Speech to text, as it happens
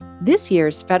This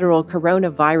year's federal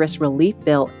coronavirus relief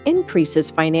bill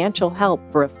increases financial help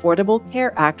for Affordable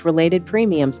Care Act-related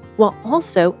premiums while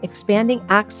also expanding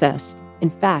access.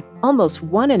 In fact, almost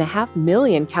 1.5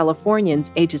 million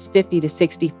Californians ages 50 to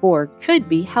 64 could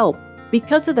be helped.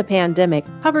 Because of the pandemic,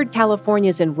 Covered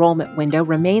California's enrollment window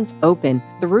remains open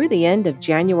through the end of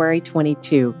January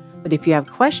 22. But if you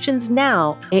have questions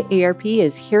now, AARP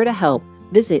is here to help.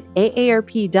 Visit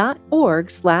aarp.org/ACA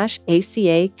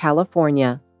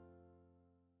California.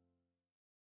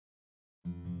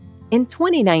 In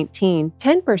 2019,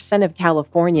 10% of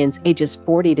Californians ages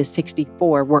 40 to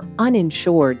 64 were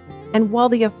uninsured. And while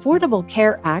the Affordable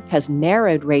Care Act has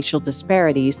narrowed racial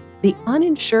disparities, the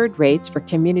uninsured rates for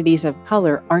communities of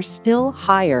color are still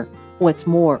higher. What's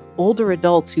more, older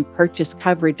adults who purchase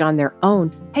coverage on their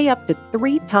own pay up to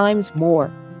 3 times more.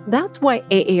 That's why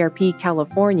AARP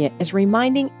California is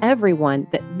reminding everyone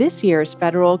that this year's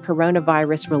federal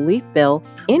coronavirus relief bill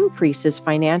increases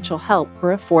financial help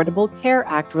for Affordable Care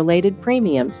Act-related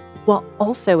premiums, while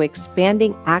also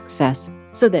expanding access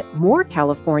so that more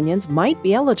Californians might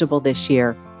be eligible this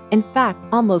year. In fact,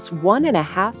 almost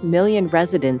 1.5 million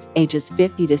residents ages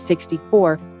 50 to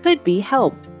 64 could be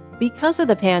helped. Because of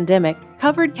the pandemic,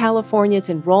 Covered California's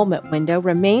enrollment window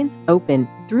remains open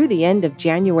through the end of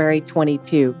January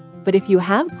 22. But if you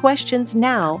have questions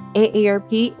now,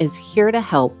 AARP is here to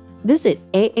help. Visit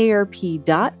aarp.org/ACA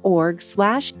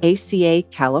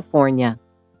California.